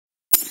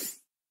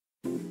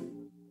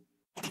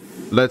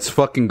Let's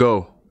fucking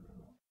go.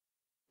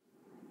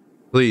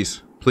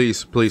 Please,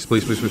 please, please,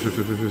 please, please, please, please,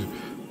 please, please.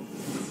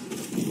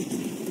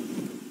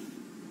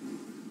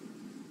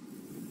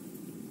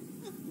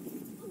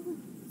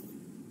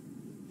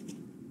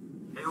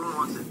 Anyone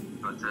wants to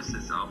test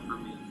this out for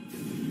me?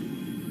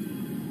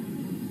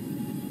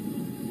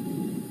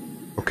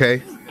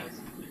 Okay.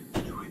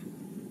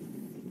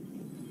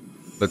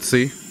 Let's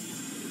see.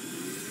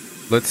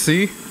 Let's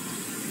see.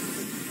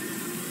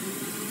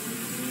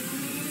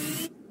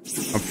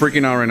 I'm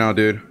freaking out right now,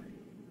 dude.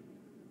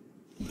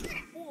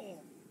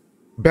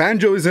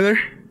 Banjo is in there.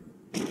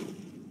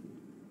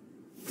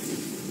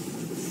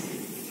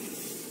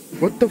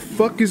 What the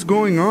fuck is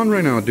going on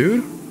right now,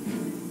 dude?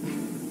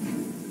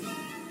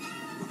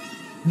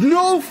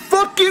 No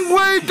fucking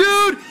way,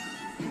 dude!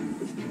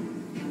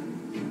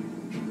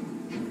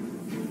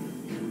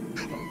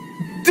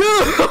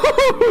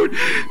 Dude!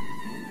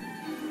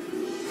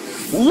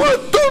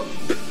 What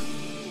the?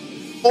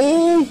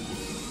 Oh!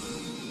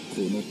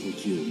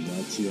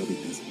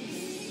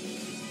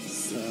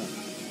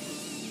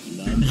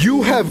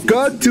 You have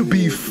got to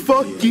be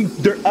fucking...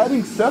 They're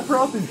adding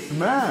Sephiroth in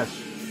Smash.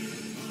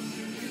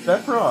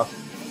 Sephiroth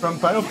from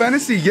Final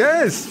Fantasy,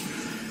 yes!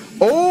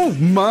 Oh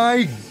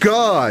my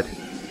god!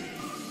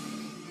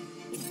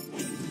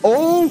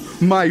 Oh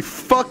my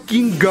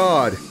fucking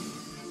god!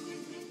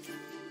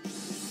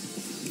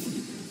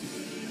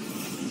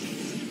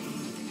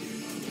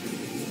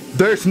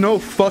 There's no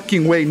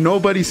fucking way.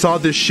 Nobody saw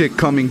this shit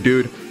coming,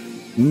 dude.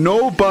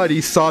 Nobody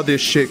saw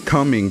this shit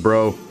coming,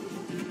 bro.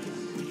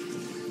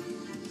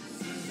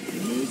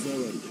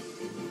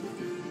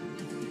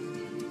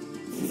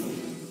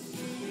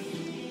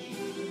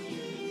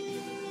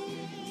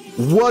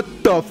 What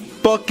the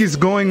fuck is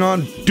going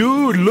on?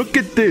 Dude, look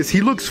at this.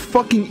 He looks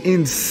fucking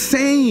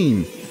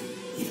insane.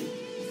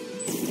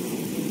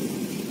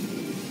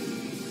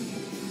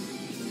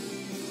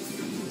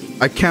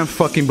 I can't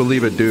fucking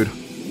believe it, dude.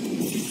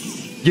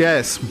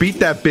 Yes, beat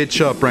that bitch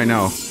up right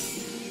now.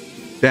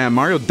 Damn,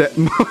 Mario's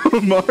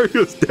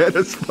dead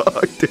as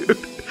fuck, dude.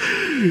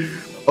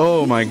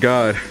 Oh my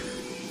god.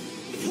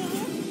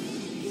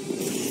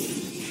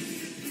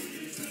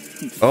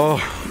 Oh,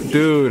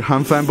 dude,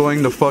 I'm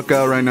fanboying the fuck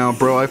out right now,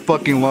 bro. I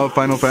fucking love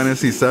Final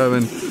Fantasy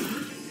VII.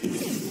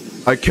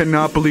 I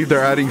cannot believe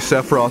they're adding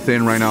Sephiroth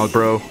in right now,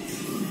 bro.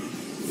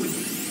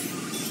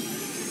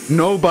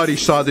 Nobody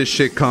saw this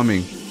shit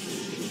coming.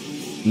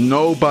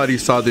 Nobody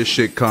saw this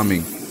shit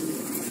coming.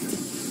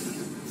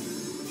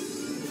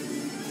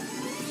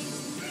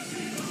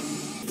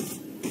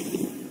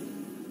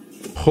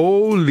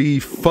 Holy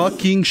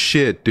fucking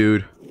shit,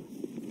 dude.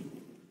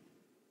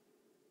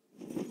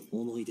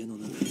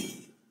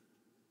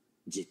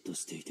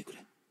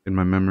 In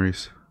my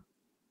memories.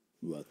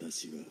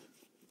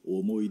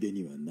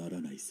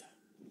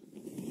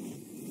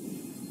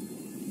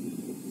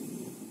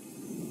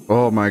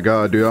 Oh my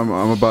god, dude, I'm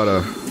about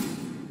to...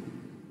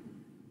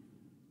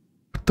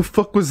 What the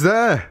fuck was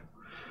that?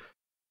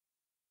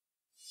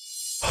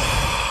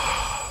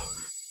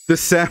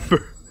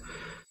 December.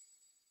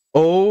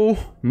 Oh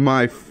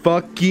my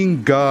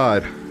fucking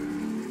god.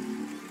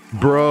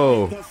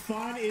 Bro.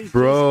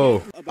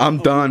 Bro. I'm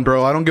done,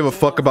 bro. I don't give a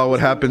fuck about what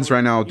happens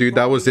right now, dude.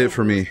 That was it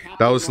for me.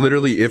 That was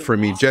literally it for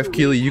me. Jeff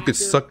Keighley, you could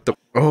suck the...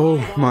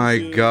 Oh my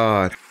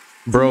god.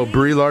 Bro,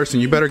 Brie Larson,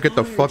 you better get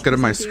the fuck out of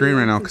my screen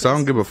right now, because I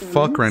don't give a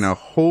fuck right now.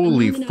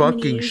 Holy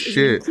fucking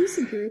shit.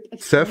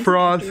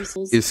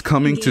 Sephiroth is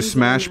coming to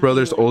Smash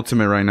Brothers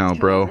Ultimate right now,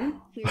 bro.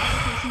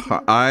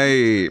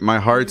 My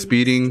heart's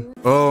beating.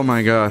 Oh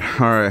my god.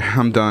 Alright,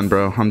 I'm done,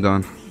 bro. I'm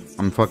done.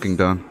 I'm fucking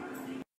done.